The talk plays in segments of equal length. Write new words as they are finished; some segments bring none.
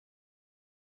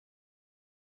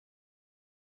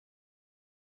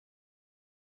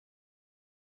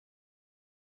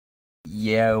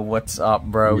Yo, what's up,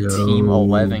 bro? Yo. Team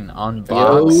 11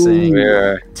 unboxing.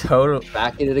 Yeah. Total.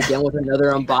 Back at it again with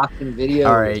another unboxing video.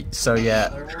 All right, so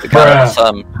yeah, We got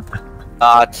some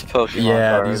Pokemon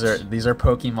yeah, cards. these are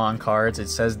Pokemon cards. It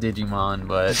says Digimon,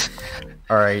 but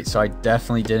all right. So I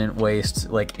definitely didn't waste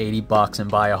like $80 and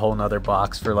buy a whole nother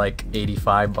box for like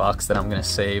 $85 that I'm gonna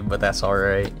save, but that's all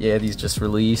right. Yeah, these just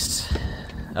released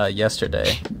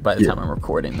yesterday. By the time I'm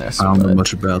recording this, I don't know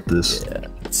much about this. Yeah,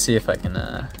 let's see if I can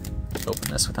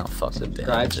open this without fucking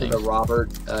Subscribe to damaging. the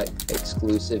Robert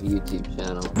exclusive YouTube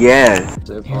channel. Yeah.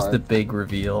 So Here's far. the big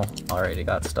reveal. Alright, it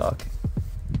got stuck.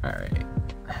 Alright.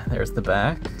 There's the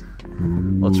back.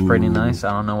 Looks pretty nice.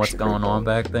 I don't know what's going on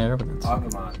back there, but it's...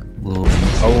 Little,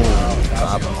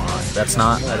 Agumon. That's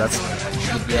not... That's...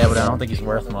 Yeah, but I don't think he's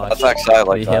worth much. That's actually I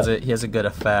like But he has a good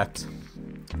effect.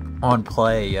 On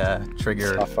play,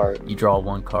 trigger... Soft art. You draw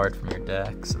one card from your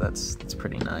deck, so that's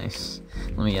pretty nice.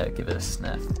 Let me give it a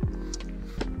sniff.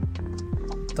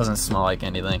 Doesn't smell like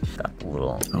anything. Got a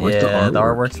little... like yeah, the the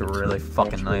artworks are really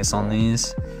fucking nice on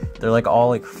these. They're like all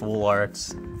like full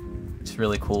arts. It's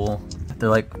really cool.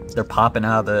 They're popping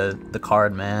out of the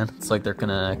card, man. It's like they're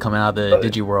gonna come out of the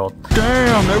Digi world.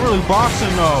 Damn, they really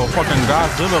boxing though. Fucking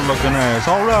Godzilla looking ass.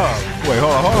 Hold up. Wait,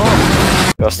 hold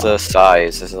on. What's the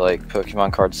size? Is it like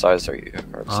Pokemon card size or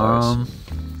Yu-Gi-Oh card size?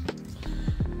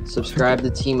 Subscribe to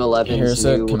Team 11's Here's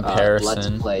a new Let's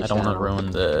comparison. Play I don't want to channel.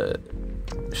 ruin the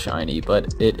shiny,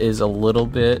 but it is a little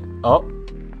bit. Oh,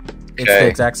 it's the Okay.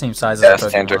 exact same size Yeah, as the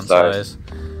standard Pokemon size.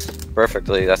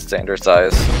 Perfectly, that's standard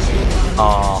size.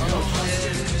 Oh.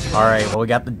 All right. Well, we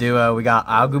got the duo. We got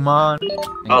Agumon. And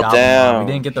Oh, Gabumon. damn.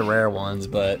 We didn't get the rare ones,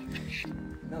 but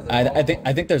I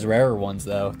think there's rarer ones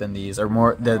though than these, or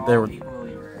more. They're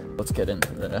let's get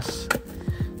into this.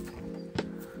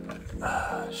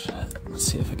 Shit. Let's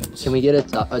see if I can. Can we get a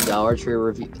Dollar Tree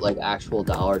review, like actual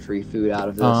Dollar Tree food out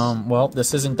of this? Well,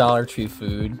 this isn't Dollar Tree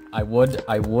food. I would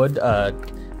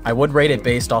rate it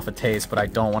based off of taste, but I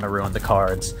don't want to ruin the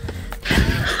cards.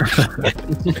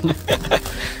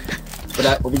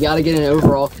 But we gotta get an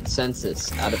overall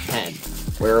consensus out of 10.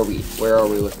 Where are we? Where are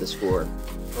we with the score?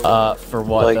 For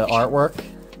what, Like- the artwork?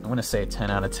 I'm gonna say 10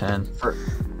 out of 10.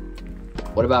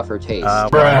 What about for taste?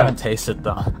 Well, I haven't tasted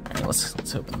though. Alright,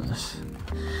 let's open this.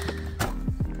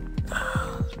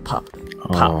 Pop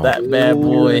that bad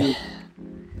boy.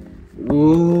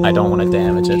 Ooh. I don't want to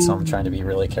damage it, so I'm trying to be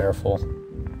really careful.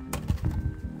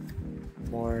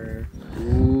 More.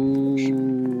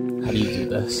 Ooh. How do you do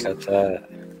this? Got that.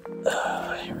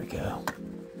 Here we go.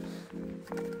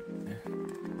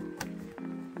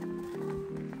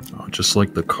 oh, just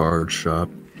like the card shop.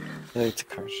 I like the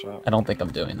card shop. I don't think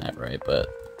I'm doing that right, but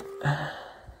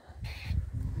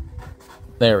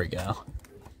there we go.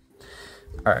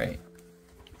 All right.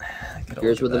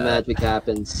 Here's where the magic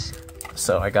happens.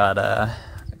 So I got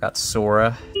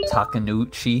Sora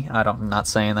Takanuchi. I'm not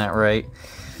saying that right,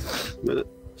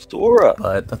 Sora.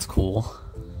 but that's cool.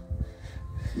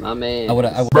 My man. I would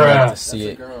like to see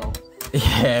it.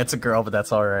 Yeah, it's a girl, but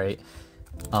that's all right.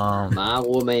 My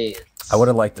woman. I would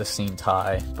have liked to seen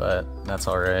Ty, but that's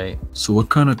all right. So what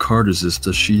kind of card is this?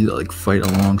 Does she like fight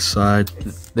alongside?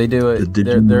 They do it.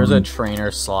 The There's a Digimon?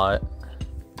 trainer slot,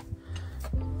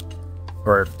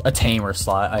 or a tamer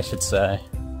slot, I should say.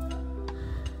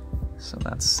 So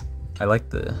that's. I like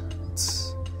the.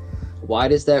 Why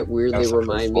does that weirdly That's the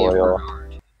remind me of foil.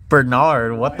 Bernard?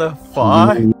 Bernard, what the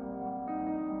fuck?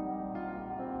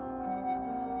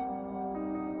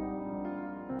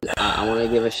 I want to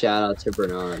give a shout out to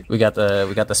Bernard. We got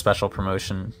the special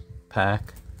promotion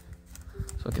pack.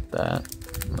 So look at that.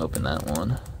 Open that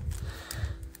one.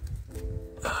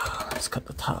 Let's cut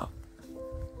the top.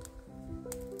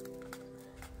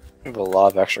 We have a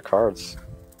lot of extra cards.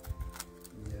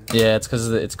 Yeah, it's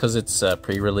because it's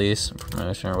pre-release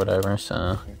promotion or whatever.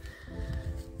 So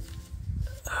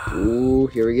Ooh,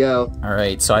 here we go. all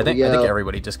right. So I think Here we go.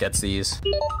 everybody just gets these.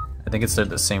 I think it's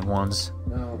the same ones.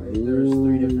 No, there's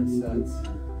 3 different sets.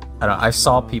 I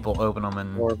saw people open them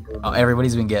and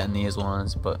everybody's been getting these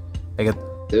ones, but I get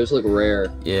Those look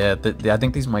rare. yeah. I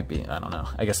think these might be. I don't know.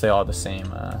 I guess they all have the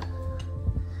same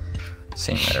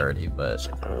rarity, but.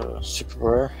 Super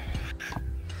rare.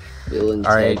 Bill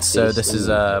All right, Ted so Chase this is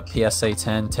Lemon. PSA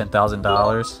 10,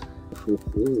 $10,000.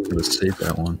 Ooh. Let's save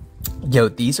that one. Yo,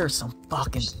 these are some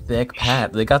fucking thick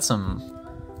pads. They got some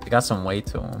weight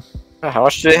to them. How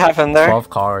much do they have in there? 12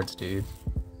 cards, dude.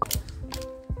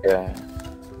 Yeah.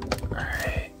 All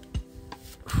right.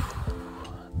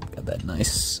 Got that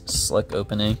nice slick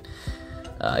opening.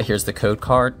 Here's the code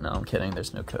card. No, I'm kidding.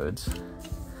 There's no codes.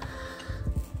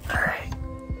 All right.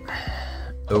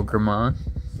 Ogremon.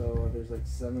 So there's like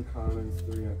 7 commons,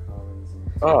 3 uncommons.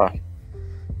 And Oh.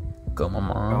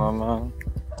 Gomamon.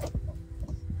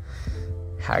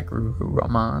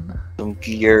 Hagurumon. Some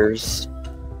gears.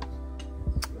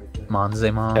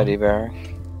 Monzemon. Teddy bear.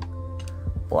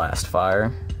 Blast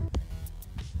Fire.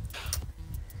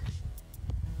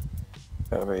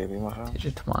 Oh, baby, my house.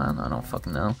 Digitamon, I don't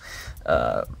fucking know.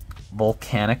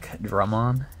 Volcanic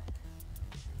Drummon.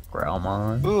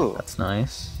 Growlmon. Ooh. That's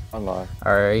nice. I'm on.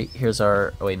 Alright, here's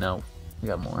our... Oh, wait, no. We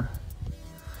got more.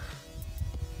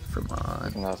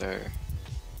 Fremon. Another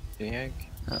egg.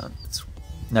 It's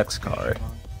next card.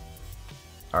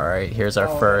 Alright, here's our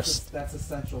first. That's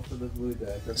essential for the blue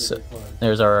deck. So,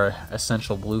 there's our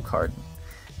essential blue card.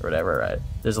 Or whatever, right?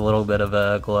 There's a little bit of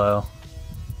a glow.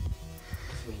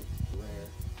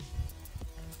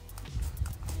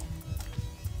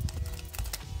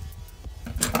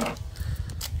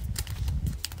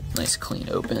 Nice clean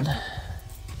open.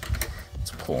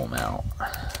 Let's pull them out.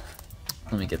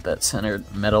 Let me get that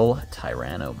centered. Metal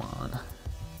Tyrannomon.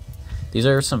 These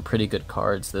are some pretty good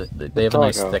cards. They have a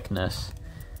nice thickness.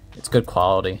 It's good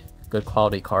quality. Good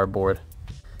quality cardboard.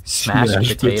 Smashed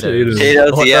potatoes.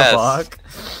 Potatoes, What yes. the fuck?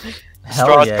 Hell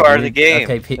Strongest yeah, card of the dude. game.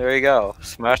 Okay, there you go.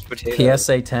 Smashed potatoes.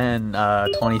 PSA 10,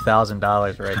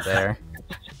 $20,000 right there.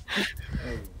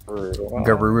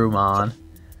 Garurumon.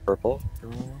 Purple.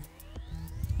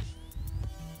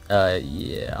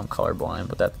 Yeah, I'm colorblind,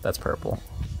 but that's purple.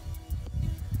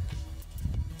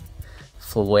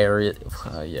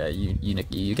 Flareon. Yeah,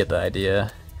 you get the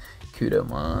idea.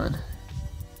 Kudomon.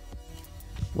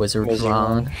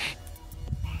 Wizardmon.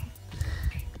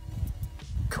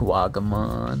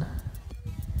 Kawagamon.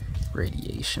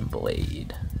 Radiation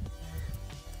Blade.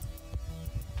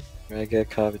 Mega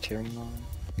Cavitariumon.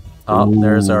 Oh,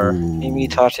 there's our Mimi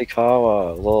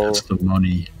Tachikawa. Lol. That's the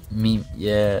money. meme.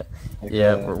 Yeah,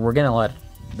 yeah. We're gonna let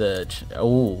the.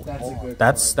 Oh, That's a good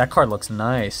that card looks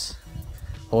nice.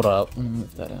 Hold up, let me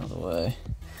move that out of the way.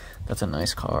 That's a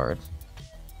nice card.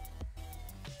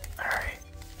 All right.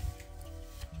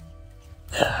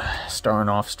 Starting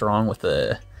off strong with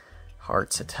the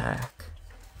Heart's Attack.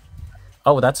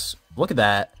 Oh, that's look at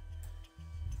that.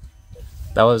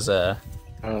 That was Oh,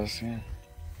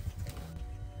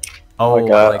 oh, my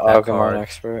God, I like that Agumon card.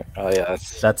 Expert. Oh yeah,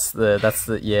 That's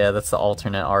the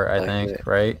alternate art, I Like think, it.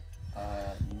 right?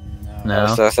 No.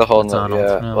 No, that's a whole It's new. on Yeah,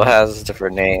 alternate. well, it has a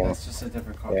different name. That's just a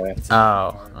different card. Yeah. It's a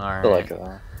Oh, different card. all I right. feel like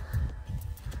that.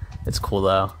 It's cool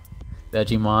though.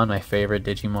 Digimon, my favorite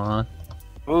Digimon.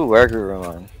 Ooh,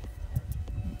 Agumon.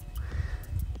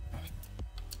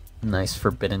 Nice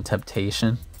Forbidden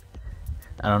Temptation.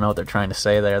 I don't know what they're trying to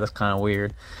say there. That's kind of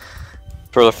weird.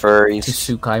 For the furries.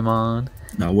 Tsukaimon.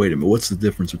 Now wait a minute. What's the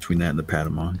difference between that and the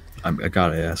Patamon? I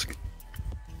gotta ask.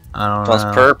 I don't Plus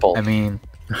know. purple. I mean,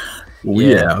 Well,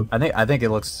 yeah. I think it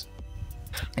looks.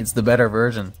 It's the better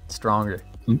version. Stronger.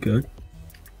 Okay.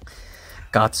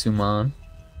 Gatsumon.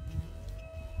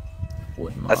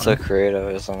 Woodmon. That's so creative,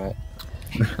 isn't it?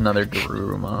 Another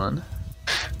Garurumon.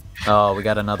 Oh, we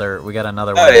got another one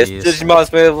Hey, of it's these.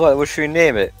 Digimon's made of what? What should we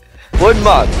name it?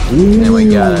 Woodmon! And we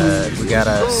got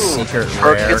a secret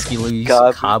rare Hercules Hercules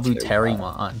Kabuterimon.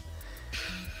 Kabuterimon.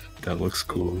 That looks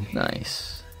cool.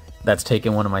 Nice. That's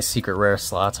taking one of my secret rare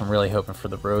slots. I'm really hoping for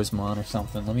the Rosemon or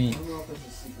something. Let me. I don't know if it's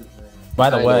a secret rare. By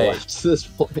the way, Watch this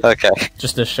point. Okay.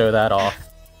 just to show that off,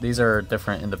 these are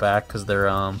different in the back because they're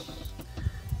I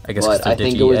guess What? because they're I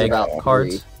think it was Digi-Egg about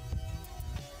cards.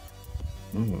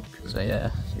 Oh, okay. So yeah,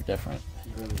 you're different.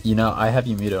 Really. You know, I have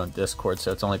you muted on Discord,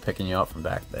 so it's only picking you up from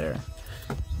back there.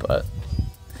 But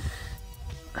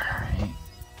alright.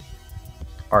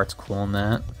 Art's cool on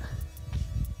that.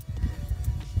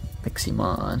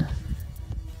 Piximon.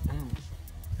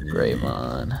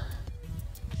 Greymon.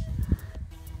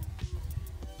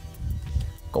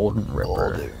 Golden Ripper.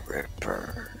 Golden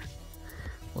Ripper.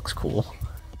 Looks cool.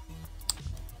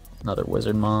 Another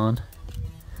Wizardmon.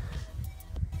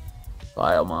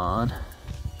 Biomon.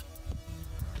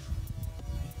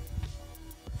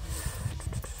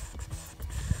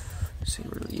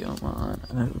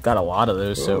 Leomon. We've got a lot of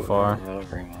those so far. Oh,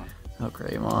 Greymon. Oh,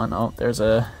 Greymon. Oh, there's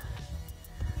a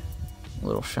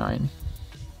little shine.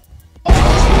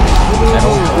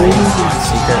 Metal Greymon.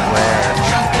 Secret rare.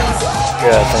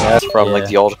 Yeah, I think that's from like Yeah.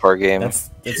 the old card game.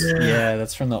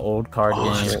 That's from the old card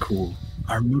Oh, that's game. cool.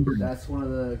 I remember. That's one of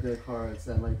the good cards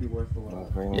that might be worth a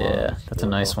lot. Greymon. Yeah, that's a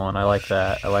nice one. I like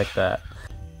that. I like that.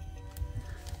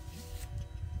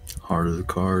 Heart of the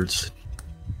cards.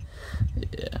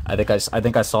 Yeah, I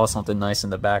think I saw something nice in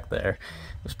the back there.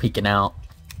 It was peeking out.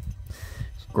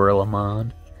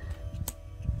 Gorillamon.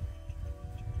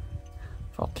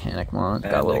 Volcanicmon.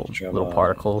 Got little Electromon.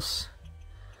 particles.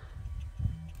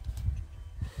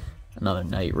 Another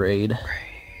Night Raid.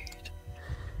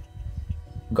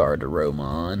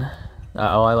 Garderomon.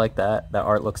 Oh, I like that. That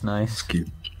art looks nice. It's cute.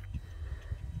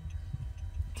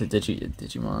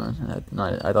 Digimon.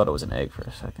 I thought it was an egg for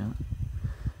a second.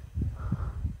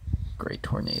 Great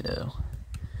Tornado.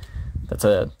 That's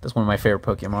one of my favorite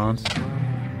Pokemons.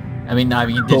 I mean,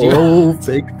 Digimon. Oh,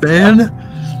 fake fan.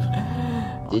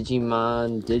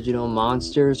 Digimon Digital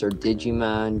Monsters or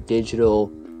Digimon Digital?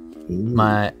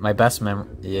 My best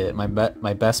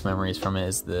my best memories from it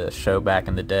is the show back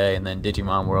in the day, and then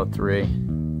Digimon World 3.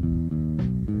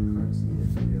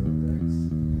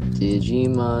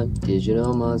 Digimon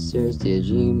Digital Monsters,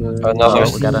 Digimon. Another.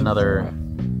 Oh, we got another.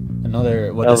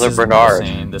 What Another this Bernard.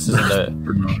 Isn't this isn't the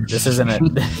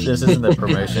this isn't the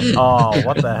promotion. Oh,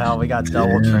 what the hell? We got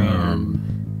Double Trainer.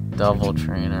 Double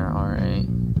Trainer. All right.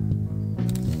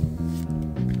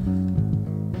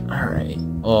 All right.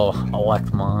 Oh,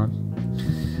 Electmon.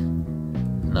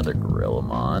 Another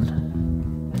Gorillamon.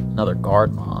 Another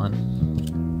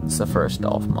Guardmon. It's the first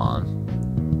Dolphmon.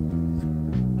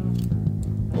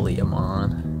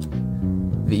 Leomon.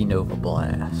 V Nova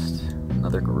Blast.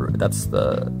 Another Guru. That's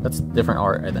different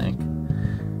art, I think.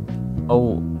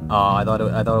 Oh, I thought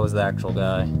it was the actual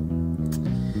guy.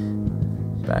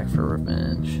 Back for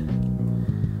Revenge.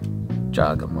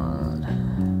 Jagamon.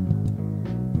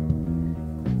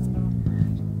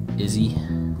 Izzy.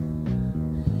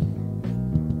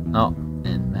 Oh,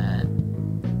 and Matt.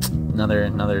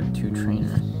 Another 2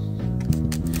 trainer.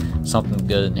 Something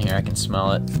good in here. I can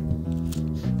smell it.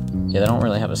 Yeah, they don't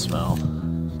really have a smell,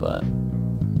 but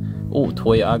oh,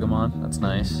 Toy Agumon. That's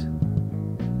nice.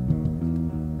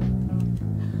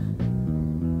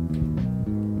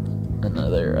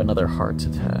 Another Heart's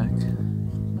Attack.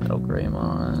 Metal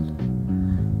Greymon.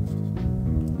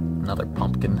 Another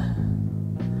Pumpkin.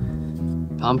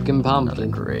 Pumpkin. Another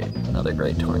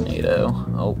great Tornado.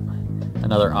 Oh,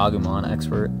 another Agumon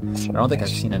expert. I don't think I've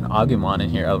seen an Agumon in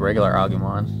here, a regular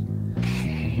Agumon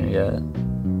in here yet.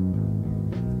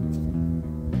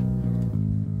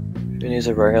 Who needs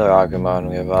a regular Agumon?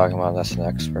 We have Agumon that's an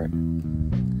expert.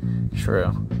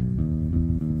 True.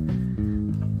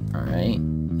 Alright,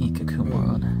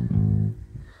 Ikakumon.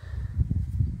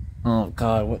 Oh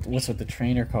god, what's with the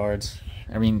trainer cards?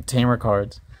 I mean, tamer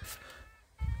cards.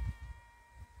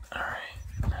 Alright.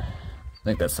 I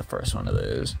think that's the first one of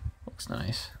those. Looks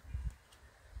nice.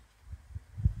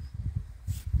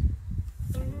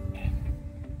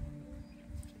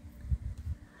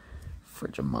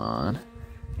 Frigimon.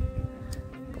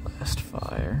 Blast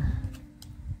Fire.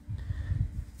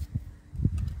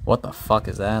 What the fuck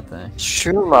is that thing?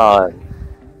 Shumon.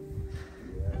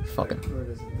 Fucking.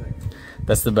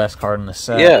 That's the best card in the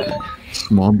set. Yeah.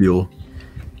 Smallbule.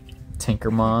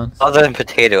 Tinkermon. Other than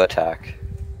Potato Attack.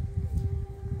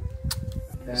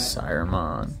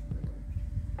 Siremon.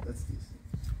 That's decent.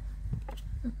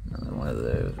 Another one of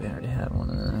those. We already had one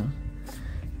of them.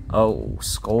 Oh,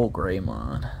 Skull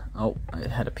Greymon. Oh, I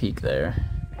had a peek there.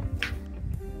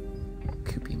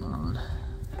 Koopymon.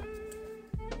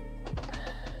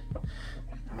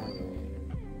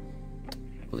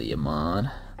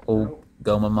 Leomon. Oh,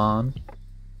 Gomamon.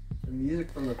 The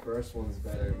music from the first one's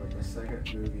better, but the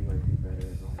second movie might be better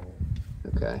as a whole.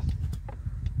 Okay.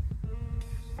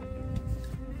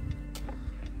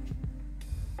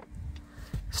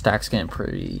 Stack's getting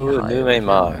pretty Ooh, high.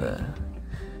 Numemon.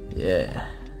 Yeah.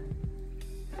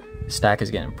 Stack is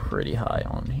getting pretty high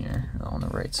on here, on the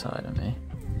right side of me.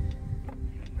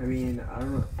 I mean, I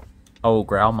don't know. Oh,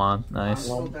 Growlmon. I'm Nice.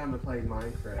 still down to play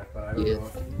Minecraft, but I don't Yeah. know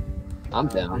if I'm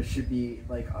there down. should be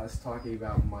like us talking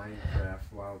about Minecraft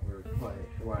while we're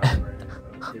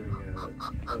doing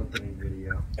an opening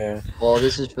video. Yeah. Well,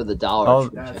 this is for the Dollar Oh,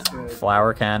 Tree That's channel. good.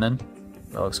 Flower Cannon.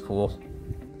 That looks cool.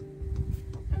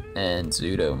 And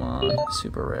Zudomon.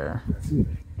 Super rare. That's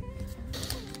good.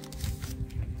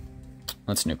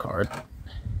 That's a new card.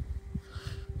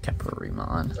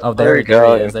 Caparimon. Oh, there he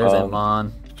is. There's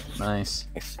Mon. Nice.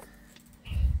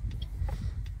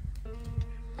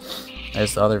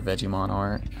 There's the other Vegemon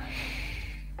art.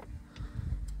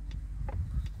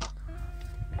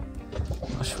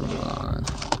 Mushroomon.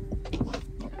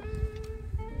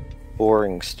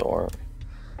 Boring Storm.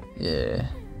 Yeah.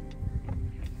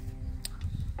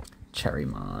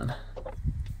 Cherrymon.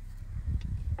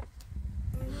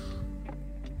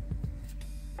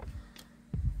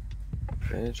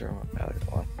 Fridge or other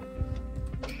one?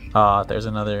 There's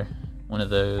another one of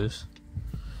those.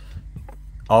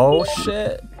 Oh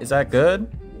shit! Is that good?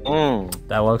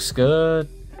 That looks good.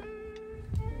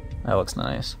 That looks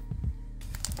nice.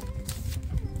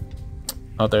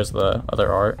 Oh, there's the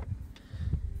other art.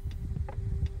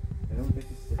 I don't think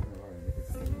it's different art. I think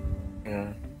it's different.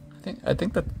 Yeah. I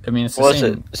think that. I mean, it's the What is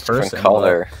same it? It's different person,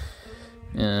 color.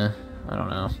 Yeah, I don't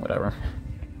know. Whatever.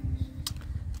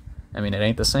 I mean, it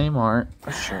ain't the same art,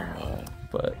 Sure.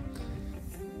 but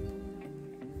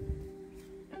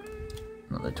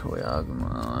another Toy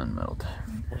Agumon,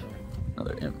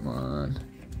 another Impmon,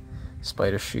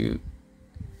 Spider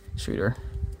Shooter.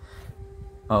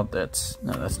 Oh, that's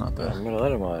not the. I'm gonna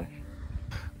let him on.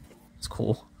 It's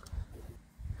cool.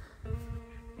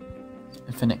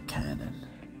 Infinite Cannon.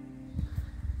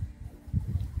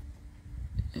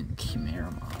 And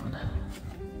Chimeramon.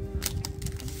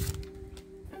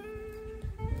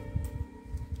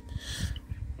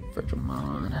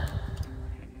 Virgilmon.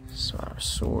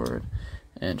 Sword.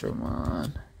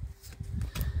 Andromon.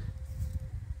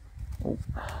 Oh.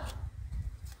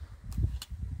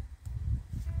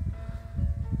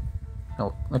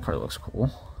 Oh, that card looks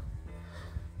cool.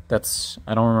 That's,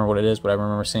 I don't remember what it is, but I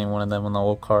remember seeing one of them on the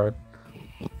old cards.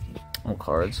 Oh,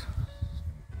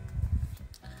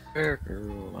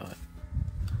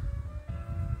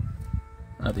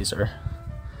 these are.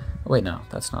 Oh, wait, no,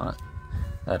 that's not.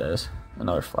 That is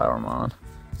another Flowermon.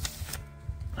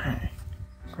 Alright.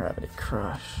 Gravity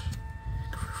Crush.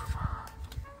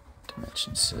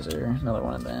 Dimension Scissor. Another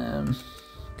one of them.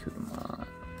 Kudamon.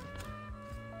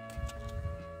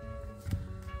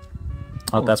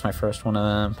 Oh, that's my first one of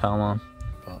them. Palmon.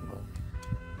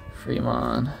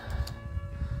 Freemon.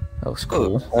 That looks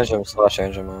cool. Angem slash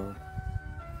Angemon.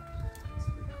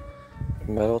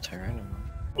 Metal Tyrannomon.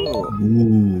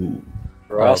 Ooh.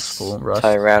 Rust, cool. Rust.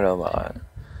 Tyrannomon.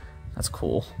 That's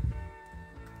cool.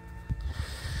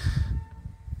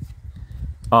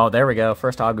 Oh, there we go.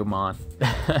 First Agumon.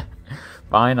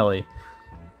 Finally.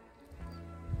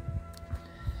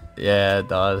 Yeah, it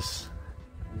does.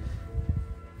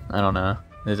 I don't know.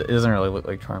 It doesn't really look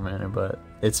like Charmander, but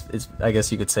it's. I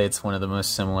guess you could say it's one of the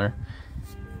most similar.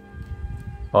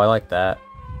 Oh, I like that.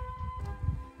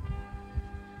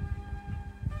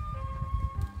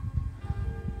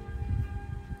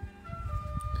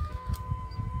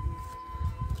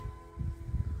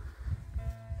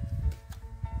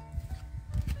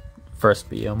 First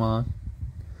Biomon.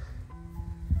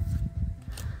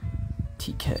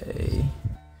 TK.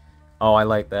 Oh, I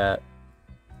like that.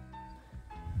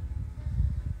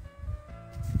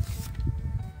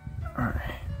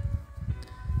 Alright.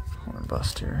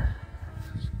 Hornbuster.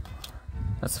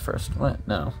 That's the first one.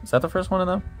 No. Is that the first one of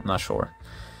them? I'm not sure.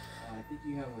 I think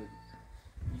you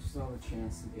still have a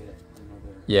chance to get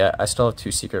another. Yeah, I still have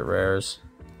 2 secret rares.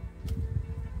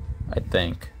 I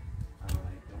think. I don't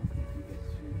think you get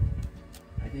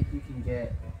 2. I think you can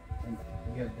get.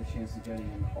 You have the chance of getting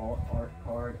an alt art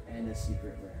card and a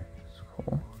secret rare.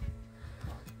 Cool.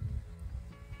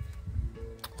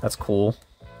 That's cool.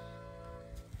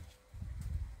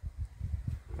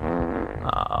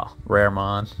 Ah,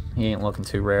 Raremon. He ain't looking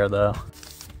too rare though.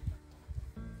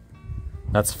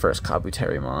 That's the first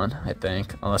Kabuterimon, I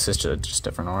think. Unless it's just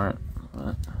different art.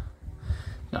 But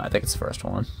no, I think it's the first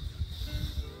one.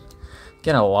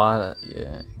 Getting a lot of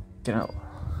getting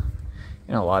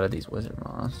a lot of these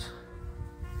Wizardmons.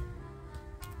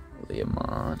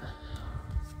 Leomon.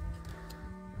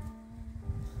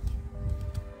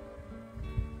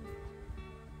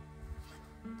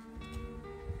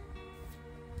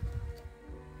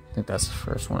 I think that's the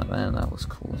first one of them. That was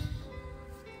cool.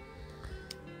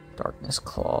 Darkness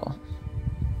Claw.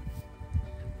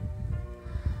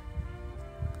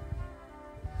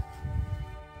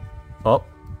 Oh,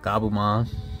 Gabumon.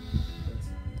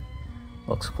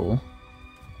 Looks cool.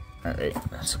 Alright,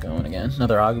 that's going again.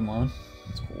 Another Agumon.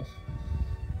 That's cool.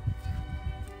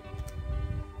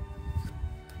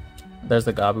 There's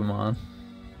the Gabumon.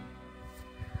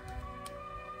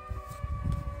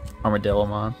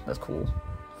 Armadillomon. That's cool.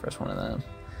 First one of them.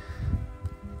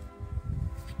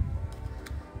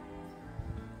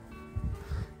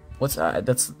 What's that?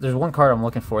 There's one card I'm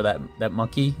looking for. That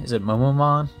monkey. Is it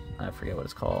Momomon? I forget what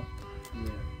it's called. Yeah.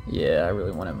 Yeah, I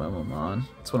really wanted Momomon.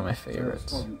 It's one of my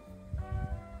favorites.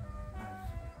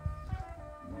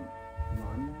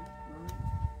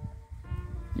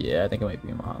 Yeah, I think it might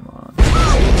be Momomon.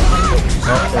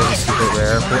 Oh, there's a secret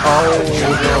rare.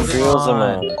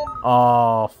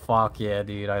 Oh, fuck yeah,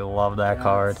 dude. I love that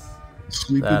card.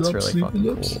 That's really fucking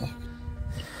cool.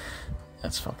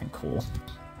 That's fucking cool.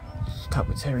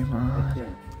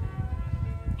 Kabuterimon.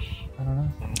 I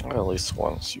don't know. At least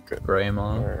one secret.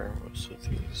 Greymon. Where was it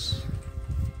these?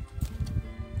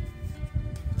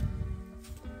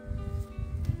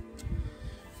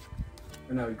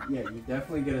 No, yeah, you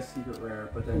definitely get a secret rare,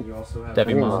 but then you also have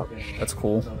Devimon. That's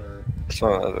cool.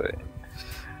 Another,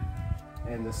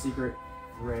 and the secret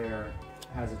rare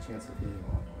has a chance of being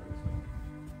off.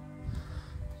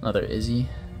 Another Izzy.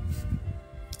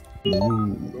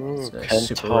 Ooh. It's a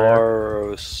super rare.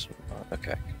 Kentaros.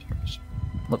 Okay, Kentaros.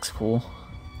 Looks cool.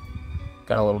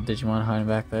 Got a little Digimon hiding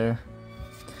back there.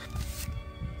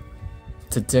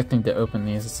 It's addicting to open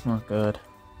these. It's not good.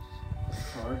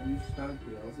 Card you found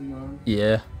Digimon?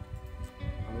 Yeah.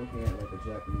 I'm looking at like a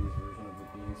Japanese version of it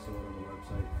being sold on the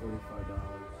website, $45.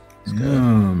 It's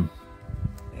good.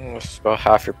 It's about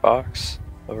half your box.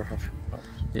 Over half your box.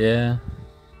 Yeah.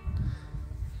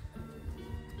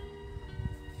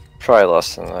 Probably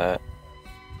less than that.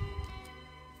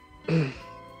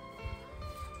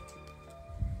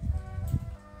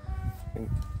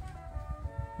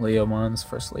 Leomon's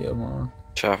first Leomon.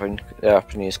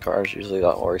 Japanese cars usually a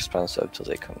lot more expensive till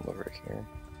they come over here.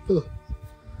 Ugh.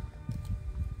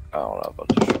 I don't know about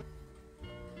this.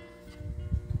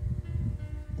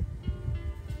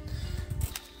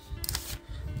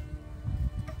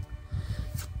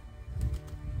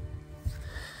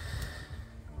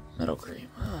 Metal Greymon.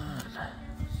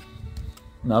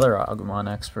 Another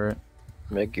Agumon expert.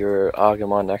 Make your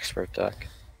Agumon expert deck.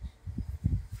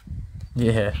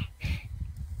 Yeah.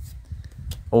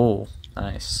 Oh,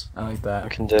 nice. I like that.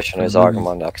 Condition is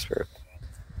Agumon expert.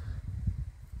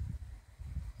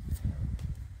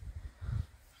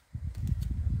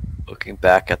 Looking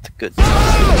back at the good times.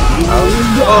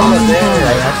 Oh, there!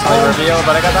 I actually revealed,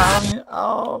 but I got that.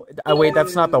 Oh, wait,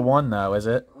 that's not the one though, is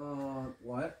it?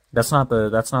 What? That's not the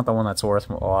one that's worth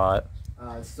a lot.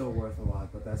 It's still worth a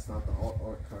lot, but that's not the alt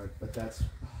art card. But that's,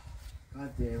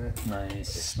 god damn it.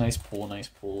 Nice, nice pull, nice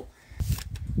pull.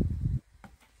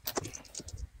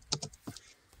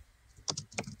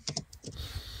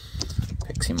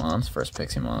 Piximon's first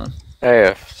Piximon.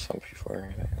 Hey, some people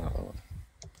are.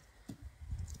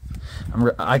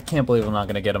 I can't believe I'm not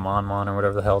gonna get a Monmon or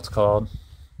whatever the hell it's called.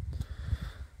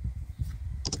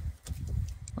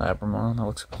 Labramon, that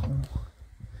looks cool.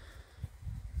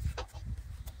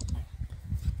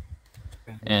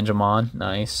 Angemon,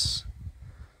 nice.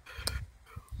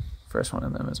 First one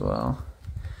of them as well.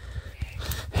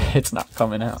 It's not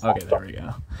coming out. Okay, there we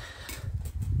go.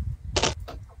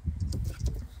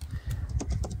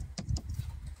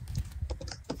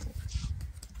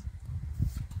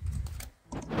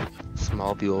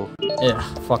 Smallbule. Yeah,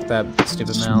 fuck that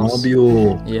stupid mouse.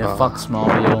 Smallbule. Yeah, fuck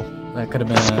Smallbule. That could have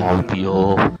been a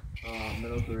Smallbule.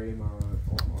 Metal Greymon.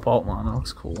 Boltmon. That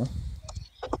looks cool.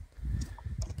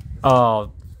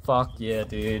 Oh, fuck yeah,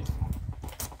 dude.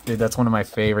 Dude, that's one of my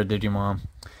favorite Digimon.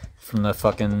 From the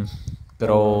fucking good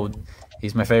old...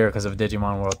 He's my favorite because of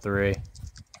Digimon World 3.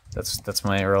 That's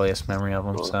my earliest memory of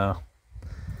him, so...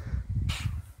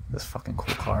 This fucking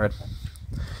cool card.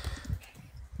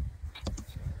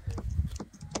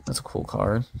 That's a cool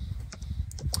card.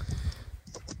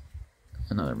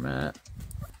 Another mat.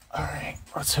 Alright,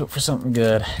 let's hope for something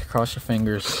good. Cross your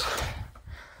fingers.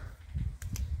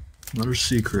 Another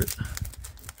secret.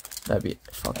 That'd be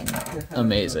fucking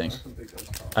amazing.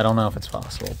 I don't know if it's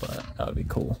possible, but that would be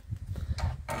cool.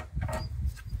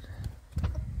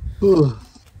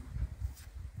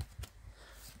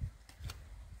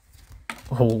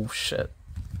 Oh shit.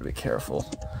 Be careful.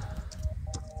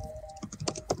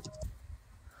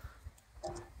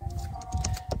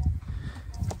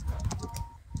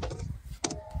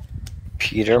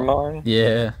 Petermon?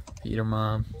 Yeah,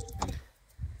 Petermon.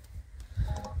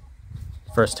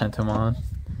 First Tentomon.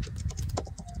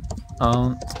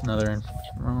 Another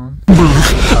Infernal.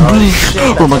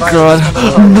 Oh my god.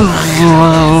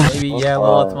 Maybe, yeah,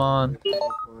 Lilithmon.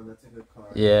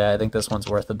 Yeah, I think this one's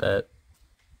worth a bit.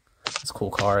 It's a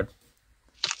cool card.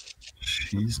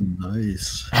 She's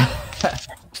nice.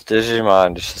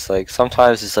 Digimon, it's just like,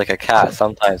 sometimes it's like a cat,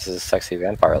 sometimes it's a sexy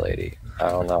vampire lady. I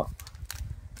don't know.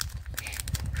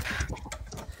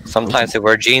 Sometimes they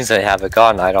wear jeans and they have a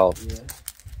gun, I don't.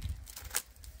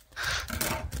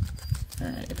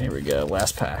 Alright, here we go.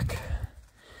 Last pack.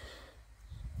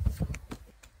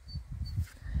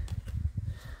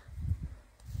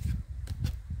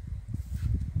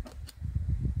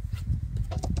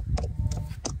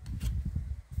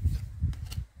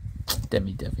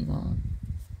 Devimon.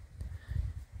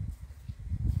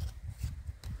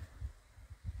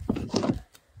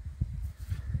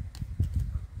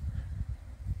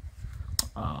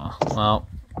 Well,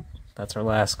 that's our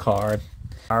last card.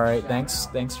 Alright, thanks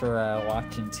for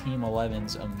watching Team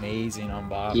 11's amazing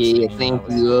unboxing. Yeah, thank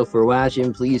you all for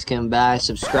watching. Please come by,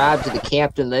 subscribe to the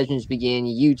Captain Legends Begin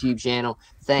YouTube channel.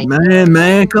 Thank you.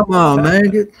 Man, come on,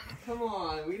 man. Come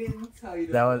on, we didn't tell you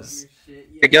to That fuck was- your shit.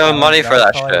 You're giving money for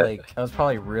that shit. That was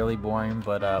probably really boring,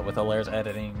 but with Alaire's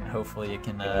editing, hopefully it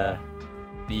can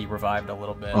be revived a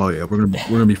little bit. Oh yeah, we're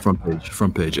gonna be front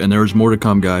page, and there's more to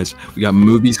come, guys. We got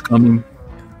movies coming,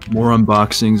 more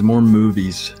unboxings, more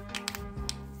movies.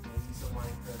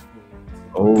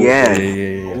 Oh, Yeah.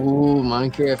 yeah. Ooh,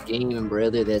 Minecraft gaming,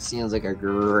 brother. That sounds like a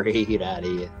great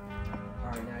idea.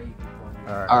 Alright, now you can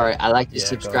play. Alright, I'd like to Yeah, go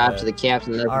subscribe to ahead. the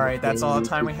Captain. Alright, that's all the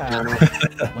time we have.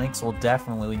 channel. Links will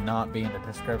definitely not be in the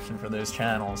description for those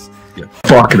channels.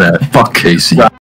 Fuck that. Fuck Casey.